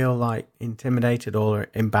not feel like intimidated or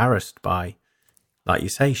embarrassed by, like you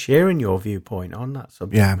say, sharing your viewpoint on that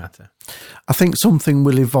subject matter. I think something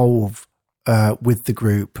will evolve with the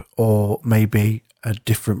group, or maybe a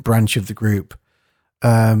different branch of the group,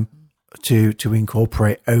 to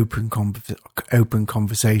incorporate open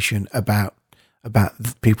conversation about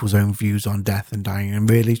people's own views on death and dying, and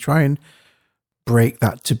really try and break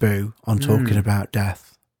that taboo on talking about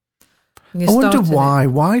death. I wonder why.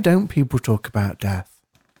 Why don't people talk about death?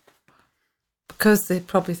 Because they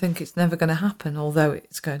probably think it's never going to happen, although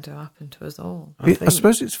it's going to happen to us all. I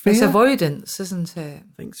suppose it's fear. It's avoidance, isn't it?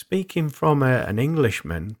 I think, speaking from an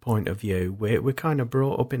Englishman point of view, we're kind of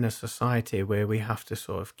brought up in a society where we have to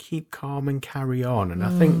sort of keep calm and carry on. And I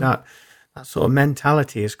think that sort of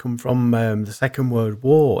mentality has come from the Second World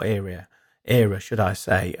War era, should I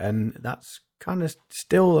say. And that's kind of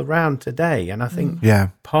still around today, and I think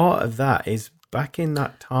part of that is back in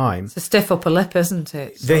that time. It's a stiff upper lip, isn't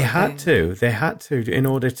it? They had to in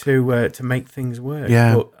order to make things work.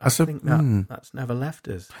 Yeah, but I think that's never left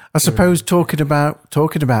us. I suppose talking about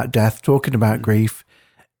death, talking about grief,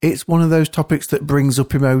 it's one of those topics that brings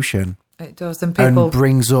up emotion. It does, and people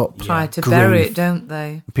brings up try to bury it, don't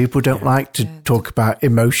they? People don't like to talk about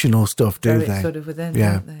emotional stuff, do they? Sort of within,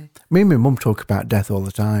 don't they? Me and my mum talk about death all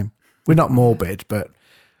the time. We're not morbid, but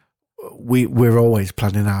we're always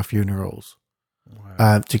planning our funerals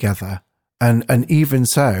together, and even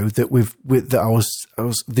so that I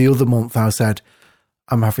was the other month I said,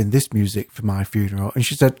 I'm having this music for my funeral, and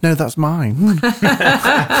she said, no, that's mine.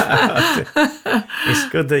 It's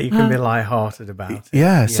good that you can be lighthearted about it.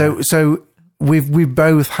 Yeah. So we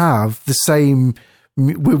both have the same.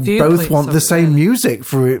 We both want the same music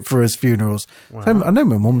for us funerals. Wow. So I know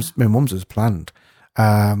my mum's is planned.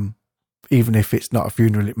 Even if it's not a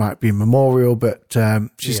funeral, it might be a memorial, but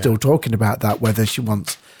she's still talking about that, whether she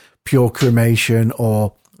wants pure cremation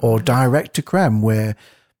or or direct to creme, where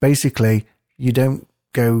basically you don't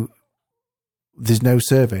go, there's no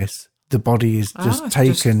service. The body is just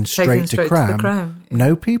taken straight to creme. Yeah.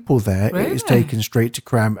 No people there. Really? It is taken straight to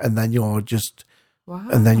creme, and then you are just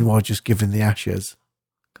given the ashes.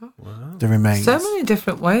 Wow. The remains. So many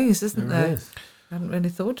different ways, isn't there? I haven't really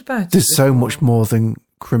thought about it. There's so much more than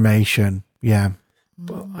cremation. Yeah.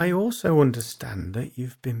 But I also understand that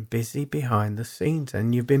you've been busy behind the scenes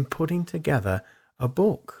and you've been putting together a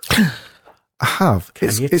book. I have.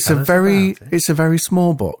 It's a very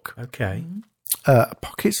small book. Okay. A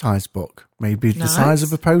pocket-sized book, maybe the size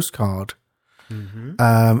of a postcard. Mm-hmm.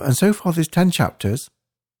 And so far there's 10 chapters.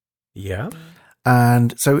 Yeah.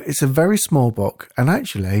 And so it's a very small book. And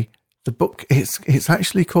actually, the book, it's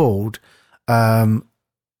actually called A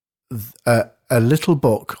Little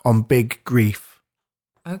Book on Big Grief.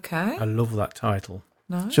 Okay. I love that title.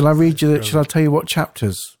 Nice. Shall I tell you what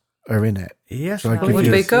chapters are in it? Yes. Shall I give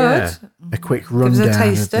you a quick rundown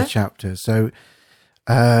of the chapters? So,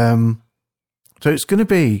 so it's going to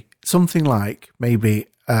be something like maybe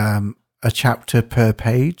a chapter per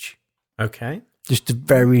page. Okay. Just a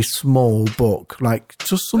very small book, like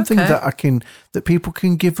just something that people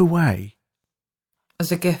can give away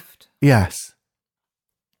as a gift. Yes.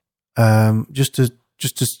 Just as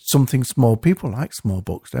something small. People like small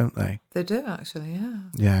books, don't they? They do, actually. Yeah.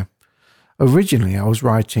 Yeah. Originally, I was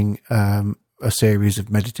writing a series of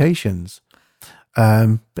meditations,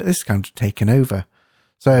 but this is kind of taken over.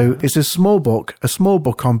 So it's a small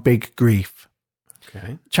book on big grief.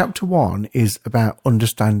 Okay. Chapter 1 is about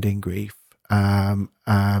understanding grief,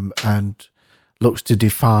 and looks to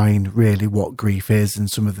define really what grief is and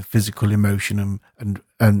some of the physical, emotion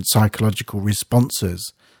and psychological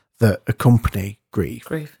responses that accompany grief.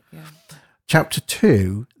 Grief, yeah. Chapter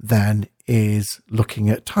 2 then is looking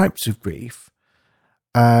at types of grief.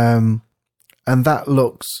 And that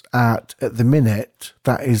looks at the minute,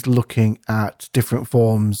 that is looking at different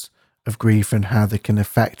forms of grief and how they can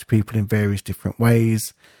affect people in various different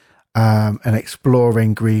ways, and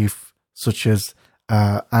exploring grief such as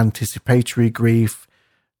anticipatory grief,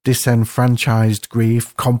 disenfranchised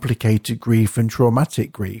grief, complicated grief, and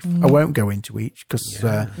traumatic grief. I won't go into each because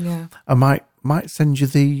I might send you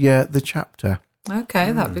the chapter.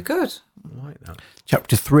 Okay, that'd be good. I like that.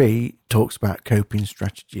 Chapter 3 talks about coping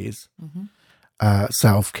strategies.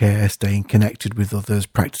 Self-care, staying connected with others,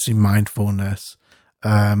 practicing mindfulness,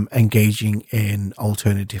 engaging in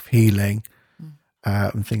alternative healing,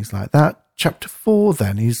 and things like that. Chapter 4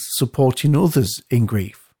 then is supporting others in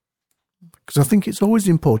grief. Because I think it's always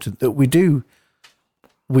important that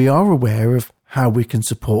we are aware of how we can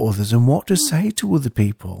support others and what to say to other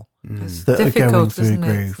people that are going through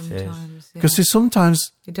grief. Because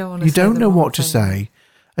sometimes you don't know what to say.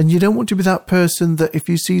 And you don't want to be that person that if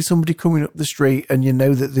you see somebody coming up the street and you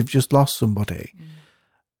know that they've just lost somebody,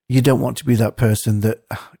 you don't want to be that person that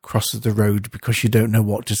crosses the road because you don't know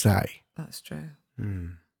what to say. That's true.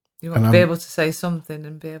 You want to be able to say something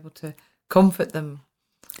and be able to comfort them.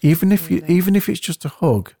 Even if it's just a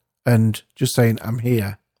hug and just saying, I'm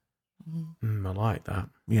here. I like that.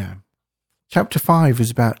 Yeah. Chapter 5 is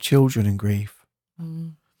about children and grief.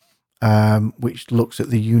 Which looks at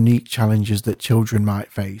the unique challenges that children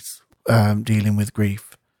might face dealing with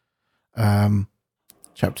grief. Chapter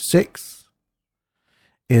 6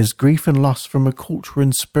 is grief and loss from a cultural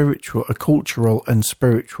and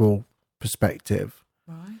spiritual perspective.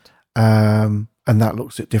 Right. And that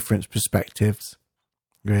looks at different perspectives,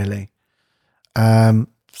 really.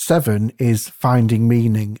 7 is finding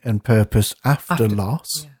meaning and purpose after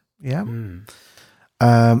loss. Yeah.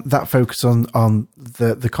 That focus on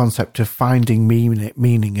the concept of finding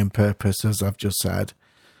meaning and purpose, as I've just said,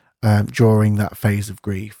 during that phase of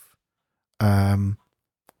grief, and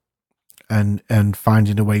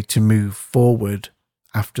finding a way to move forward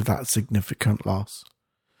after that significant loss.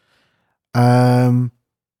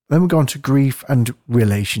 Then we go on to grief and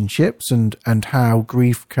relationships and how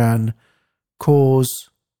grief can cause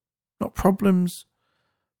not problems,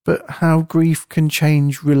 but how grief can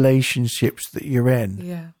change relationships that you're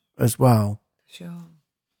in as well. Sure.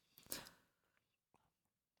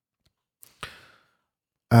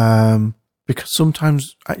 Because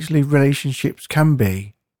sometimes actually relationships can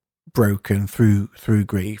be broken through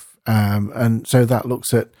grief. And so that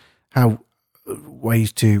looks at how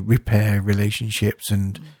ways to repair relationships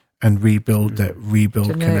and rebuild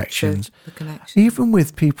connections. Even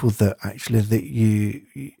with people that actually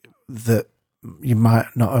that you might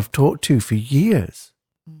not have talked to for years,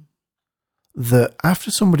 that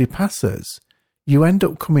after somebody passes, you end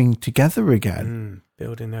up coming together again.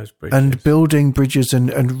 Building those bridges. And building bridges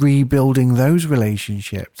and rebuilding those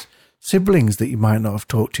relationships. siblings that you might not have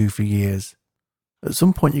talked to for years. At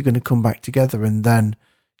some point, you're going to come back together, and then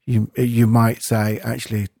you might say,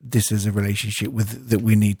 actually, this is a relationship that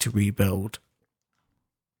we need to rebuild.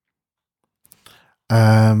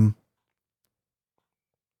 Chapter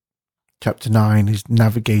 9 is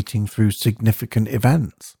navigating through significant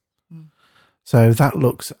events. So that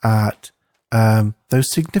looks at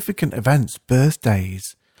those significant events,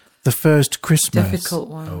 birthdays, the first Christmas, difficult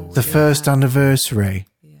one, the first anniversary,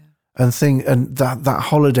 and that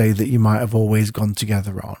holiday that you might have always gone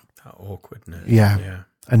together on. That awkwardness. Yeah.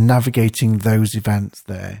 And navigating those events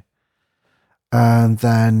there. And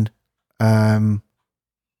then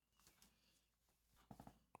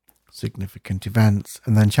significant events.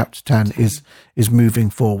 And then chapter 10 is moving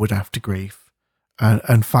forward after grief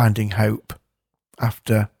and finding hope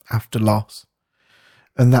after loss.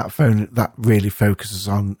 And that really focuses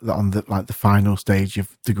on the final stage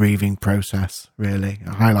of the grieving process, really,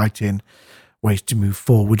 highlighting ways to move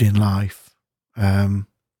forward in life.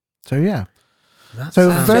 So yeah. So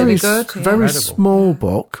very small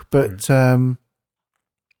book, but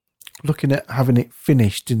looking at having it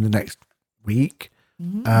finished in the next week,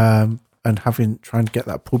 and trying to get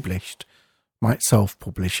that published, might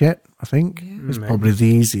self-publish it. I think is probably the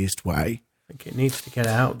easiest way. I think it needs to get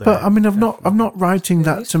out there. But I mean, I'm not writing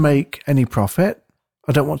that to make any profit.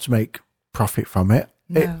 I don't want to make profit from it.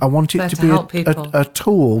 No, I want it to be a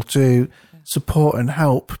tool to support and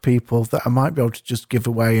help people that I might be able to just give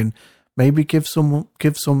away and maybe give a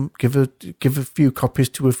few copies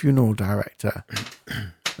to a funeral director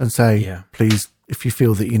and say, please, if you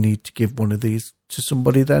feel that you need to give one of these to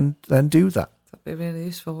somebody, then do that. That'd be really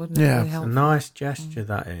useful, wouldn't it? Yeah, really it's a nice gesture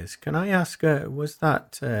that is. Can I ask, was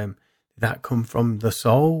that that come from the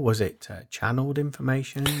soul? Was it channeled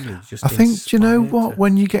information? I think, do you know what?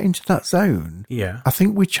 When you get into that zone, I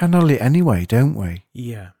think we channel it anyway, don't we?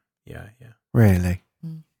 Yeah. Really.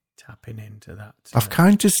 Tapping into that. I've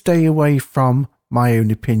kind of stay away from my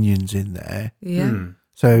own opinions in there. Yeah.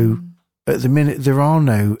 So at the minute, there are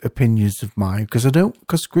no opinions of mine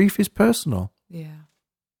because grief is personal. Yeah.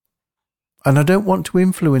 And I don't want to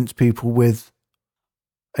influence people with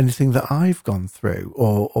anything that I've gone through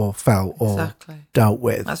or felt or dealt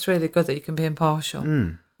with. That's really good that you can be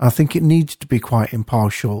impartial. I think it needs to be quite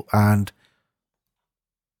impartial and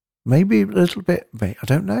maybe a little bit, I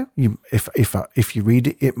don't know. If you read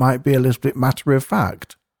it, it might be a little bit matter of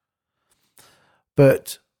fact.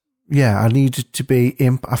 But yeah, I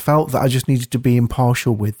felt that I just needed to be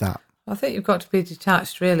impartial with that. I think you've got to be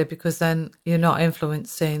detached really, because then you're not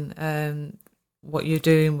influencing what you're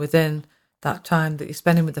doing within that time that you're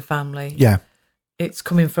spending with the family. Yeah. It's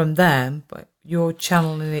coming from them, but you're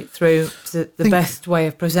channeling it through to the best way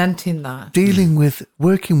of presenting that.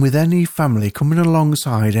 Working with any family, coming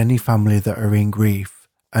alongside any family that are in grief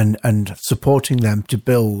and supporting them to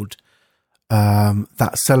build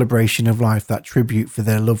that celebration of life, that tribute for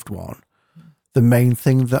their loved one. The main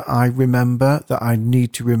thing that I remember, that I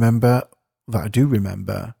need to remember, that I do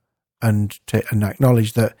remember, and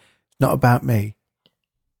acknowledge that it's not about me.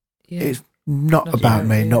 Yeah. It's not about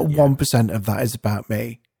me. Not 1% of that is about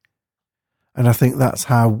me. And I think that's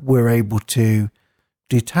how we're able to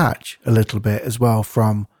detach a little bit as well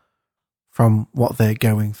from what they're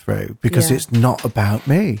going through, because it's not about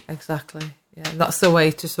me. Exactly. Yeah, and that's the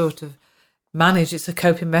way to sort of manage. It's a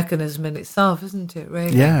coping mechanism in itself, isn't it,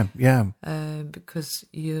 really? Yeah. Because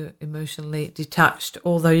you're emotionally detached,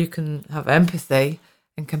 although you can have empathy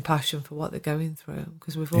and compassion for what they're going through,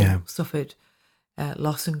 because we've all suffered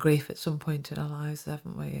loss and grief at some point in our lives,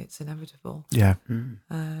 haven't we? It's inevitable. Yeah.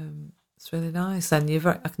 It's really nice. And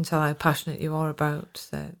I can tell how passionate you are about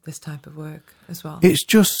this type of work as well. It's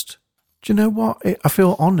just, do you know what? I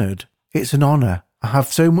feel honoured. It's an honour. I have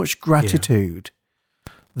so much gratitude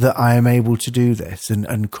that I am able to do this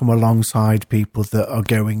and come alongside people that are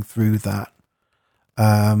going through that.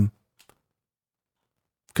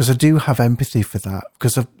 Because I do have empathy for that.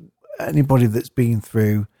 Because of anybody that's been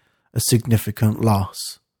through a significant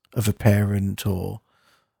loss of a parent or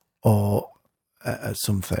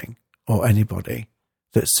something, or anybody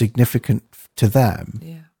that's significant to them,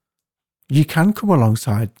 you can come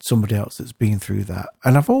alongside somebody else that's been through that.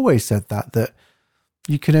 And I've always said that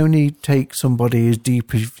you can only take somebody as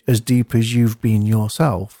deep as you've been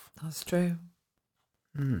yourself. That's true.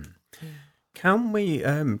 Can we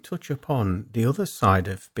touch upon the other side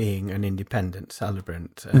of being an independent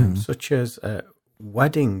celebrant, such as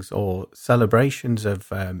weddings or celebrations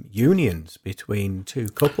of unions between two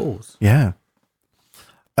couples? Yeah.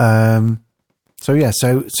 So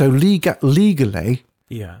legally,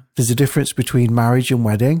 there's a difference between marriage and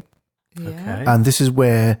wedding. Yeah. And this is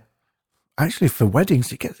where actually for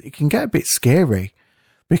weddings, it can get a bit scary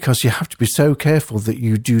because you have to be so careful that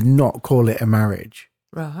you do not call it a marriage.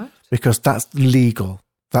 Right. Because that's legal.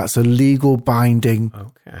 That's a legal binding.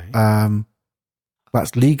 Okay.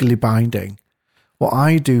 That's legally binding. What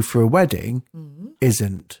I do for a wedding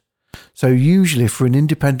isn't. So usually for an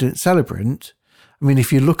independent celebrant, I mean,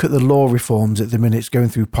 if you look at the law reforms at the minute, it's going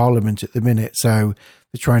through Parliament at the minute, so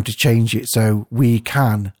they're trying to change it so we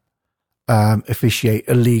can officiate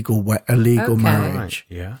a legal marriage.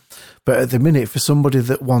 Right. Yeah. But at the minute, for somebody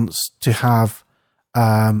that wants to have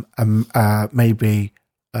maybe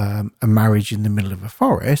a marriage in the middle of a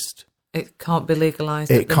forest, it can't be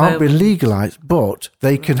legalised. It can't be legalised, but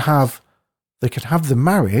they can have the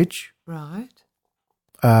marriage, right?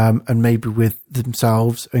 And maybe with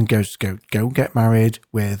themselves, and go and get married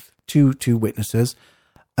with two witnesses,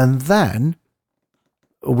 and then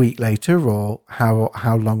a week later or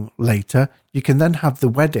how long later, you can then have the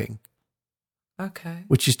wedding. Okay.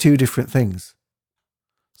 Which is two different things.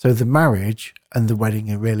 So the marriage and the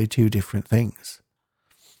wedding are really two different things.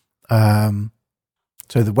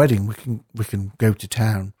 So the wedding, we can go to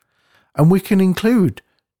town, and we can include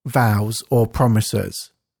vows or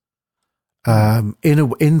promises in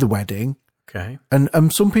the wedding. Okay.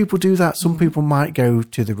 And some people do that. Some people might go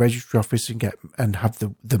to the registry office and have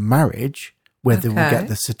the marriage where they will get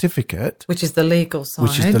the certificate, which is the legal side,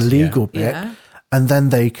 which is the legal bit, and then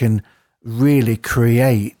they can really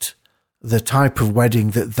create the type of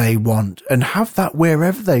wedding that they want and have that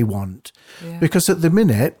wherever they want. Yeah. Because at the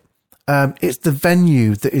minute, it's the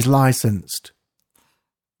venue that is licensed.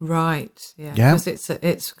 Right. Yeah. Because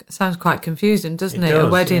it sounds quite confusing, doesn't it? A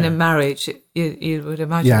wedding and marriage, you would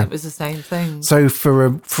imagine it was the same thing. So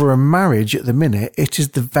for a marriage at the minute, it is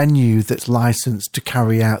the venue that's licensed to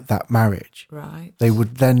carry out that marriage. Right. They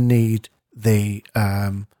would then need the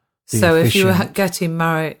so if you were getting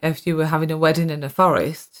married, if you were having a wedding in a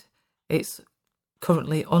forest, it's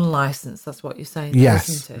currently unlicensed. That's what you're saying, yes.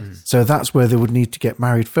 Isn't it? So that's where they would need to get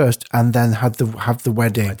married first, and then have the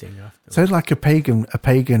wedding. So like a pagan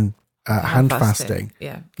hand fasting.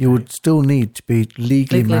 Yeah, you would still need to be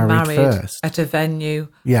legally married first at a venue.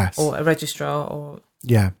 Yes, or a registrar, or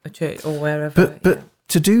a church, or wherever. But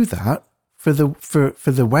to do that for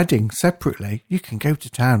the wedding separately, you can go to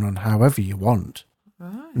town on however you want,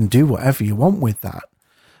 and do whatever you want with that.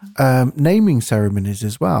 Naming ceremonies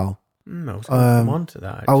as well. I was going to come on to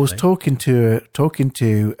that, actually. I was talking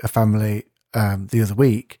to a family the other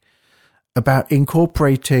week about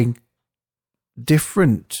incorporating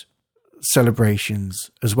different celebrations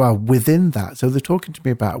as well within that. So they're talking to me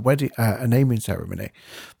about a naming ceremony,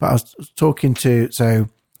 but I was talking to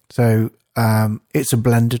it's a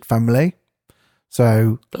blended family.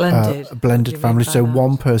 So a blended family. So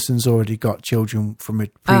one person's already got children from a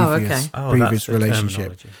previous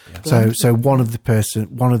relationship. Yeah. So one of the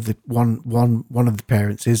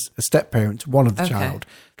parents is a step parent to one of the child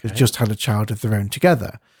who's just had a child of their own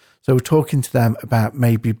together. So we're talking to them about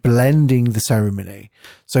maybe blending the ceremony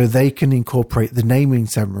so they can incorporate the naming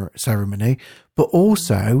ceremony, but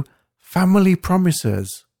also family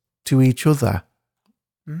promises to each other.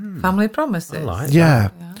 Family promises. I like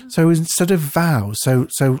that. So instead of vows, so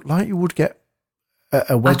like you would get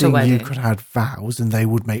a wedding, you could have vows and they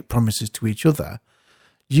would make promises to each other.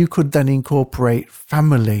 You could then incorporate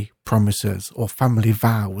family promises or family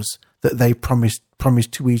vows that they promise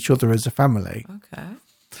to each other as a family. Okay.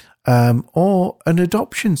 Or an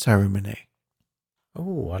adoption ceremony.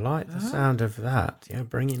 Oh, I like the sound of that. Yeah,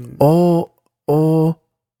 bringing. Or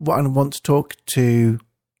what I want to talk to.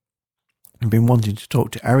 I've been wanting to talk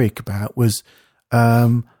to Eric about was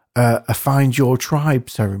a Find Your Tribe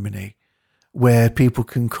ceremony where people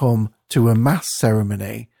can come to a mass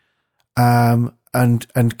ceremony and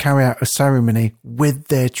carry out a ceremony with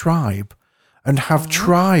their tribe and have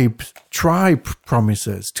tribe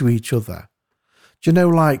promises to each other. Do you know,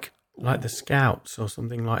 like the Scouts or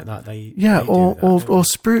something like that? Or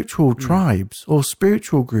spiritual tribes or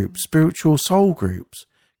spiritual groups, spiritual soul groups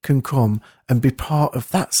can come and be part of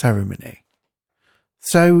that ceremony.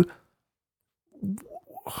 So,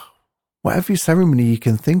 whatever ceremony you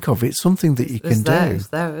can think of, it's something that you can do. It's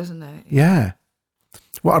there, isn't it? Yeah.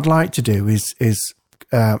 What I'd like to do is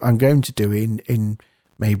I'm going to do in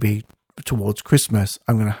maybe towards Christmas,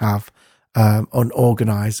 I'm going to have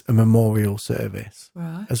organise a memorial service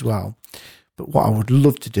as well. But what I would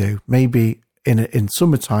love to do, maybe in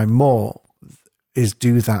summertime more, is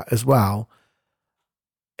do that as well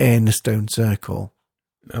in a stone circle.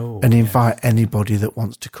 And invite anybody that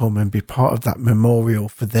wants to come and be part of that memorial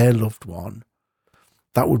for their loved one.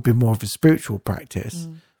 That would be more of a spiritual practice.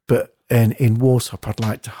 But in Warsop, I'd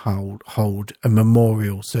like to hold a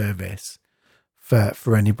memorial service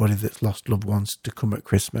for anybody that's lost loved ones to come at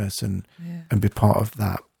Christmas and be part of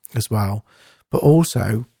that as well. But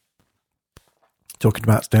also, talking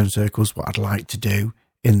about stone circles, what I'd like to do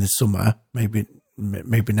in the summer, maybe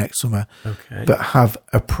next summer, but have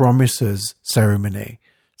a promises ceremony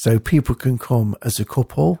so people can come as a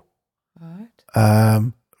couple,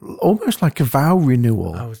 right? Almost like a vow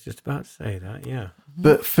renewal. I was just about to say that, yeah.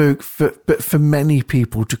 But for many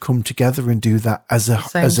people to come together and do that as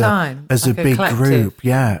a big group,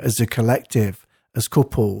 as a collective, as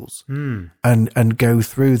couples, and go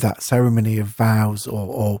through that ceremony of vows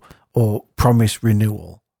or promise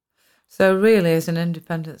renewal. So really, as an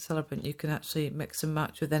independent celebrant, you can actually mix and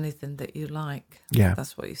match with anything that you like. Yeah,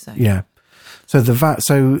 that's what you're saying. Yeah. So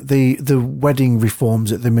the wedding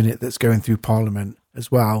reforms at the minute that's going through Parliament as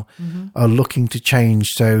well are looking to change.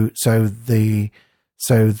 So the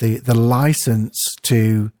license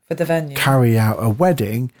for the venue carry out a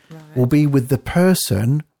wedding will be with the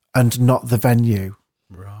person and not the venue.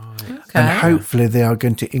 Right. Okay. And hopefully they are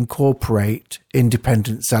going to incorporate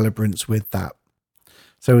independent celebrants with that.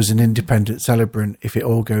 So as an independent celebrant, if it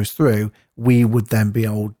all goes through, we would then be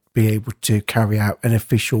able to carry out an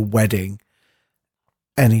official wedding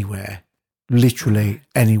anywhere, literally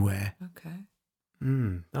anywhere. Okay.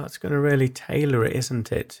 That's going to really tailor it,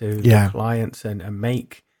 isn't it, to the clients and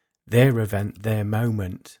make their event their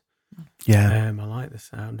moment. Yeah. I like the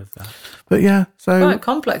sound of that. But so quite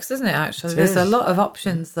complex, isn't it, actually? There's a lot of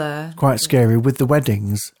options there. Quite scary with the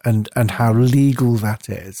weddings and how legal that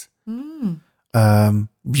is.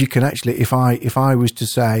 You can actually, if I was to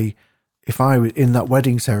say, if I was in that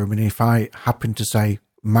wedding ceremony, if I happened to say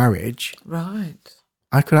marriage, right,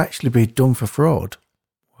 I could actually be done for fraud.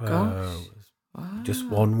 Wow. Just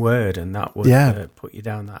one word and that would put you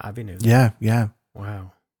down that avenue. Yeah.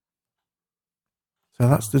 Wow. So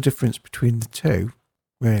that's the difference between the two,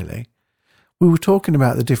 really. We were talking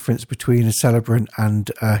about the difference between a celebrant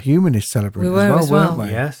and a humanist celebrant as well, weren't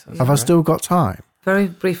we? Yes. Have I still got time? Very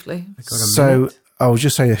briefly. So I'll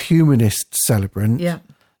just say a humanist celebrant,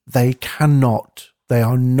 they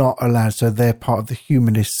are not allowed, so they're part of the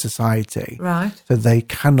humanist society. Right. So they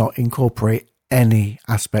cannot incorporate any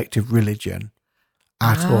aspect of religion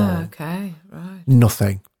at all. Okay, right.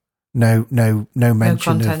 Nothing. No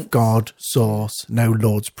mention of God, source, no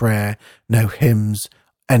Lord's Prayer, no hymns,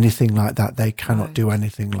 anything like that. They cannot do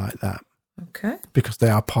anything like that. Okay. Because they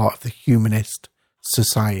are part of the humanist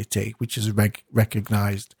society, which is a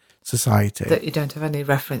recognised society. That you don't have any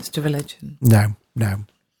reference to religion. No.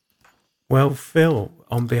 Well, Phil,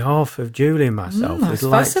 on behalf of Julie and myself, we'd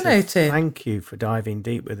like to thank you for diving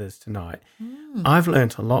deep with us tonight. I've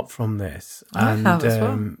learnt a lot from this. I have as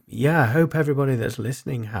well. I hope everybody that's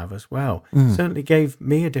listening have as well. Certainly gave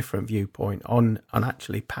me a different viewpoint on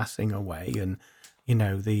actually passing away and,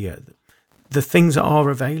 the things that are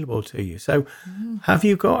available to you. So have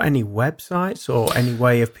you got any websites or any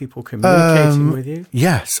way of people communicating with you?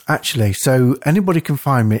 Yes, actually. So anybody can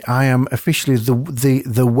find me. I am officially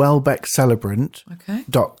the Welbeck Celebrant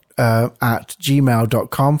at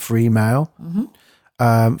gmail.com for email.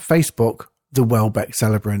 Facebook, the Welbeck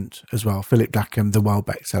Celebrant as well. Phillip Dackombe, the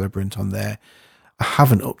Welbeck Celebrant on there. I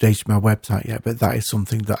haven't updated my website yet, but that is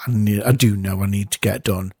something that I do know I need to get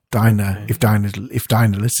done. Dinah, if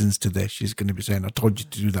Dinah listens to this, she's going to be saying, "I told you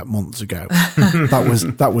to do that months ago."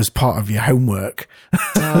 that was part of your homework.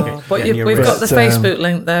 But we've got the Facebook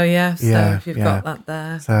link though, So if you've got that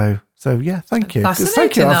there. So thank you.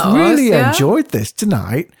 Thank you. I've really enjoyed this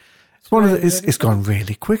tonight. It's gone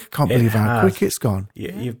really quick. I can't believe how quick it's gone.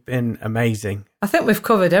 You've been amazing. I think we've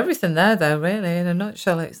covered everything there, though. Really, in a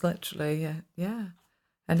nutshell, it's literally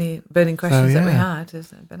Any burning questions that we had has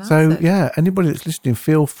been answered. So anybody that's listening,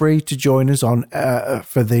 feel free to join us on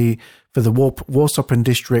for the Warsop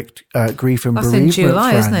District Grief and Bereavement. That's in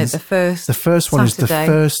July, Friends. Isn't it? The first one is the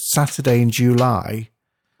first Saturday in July,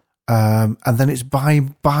 and then it's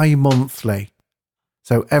bi-monthly.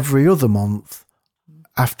 So every other month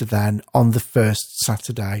after then on the first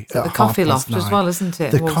Saturday at the Coffee Loft as well, isn't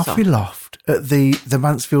it? The Coffee Loft at the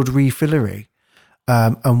Mansfield Refillery,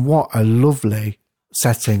 and what a lovely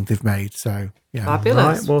setting they've made. So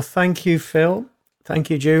fabulous. Right, well, thank you, Phil. Thank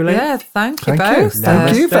you, Julie. Yeah, thank you both.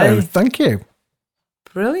 Thank you both. Thank you.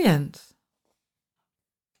 Brilliant.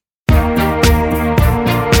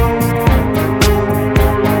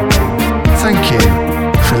 Thank you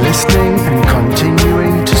for listening and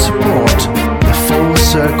continuing to support the Full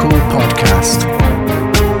Circle podcast.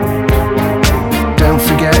 Don't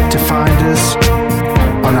forget to find us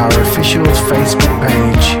on our official Facebook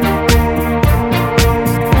page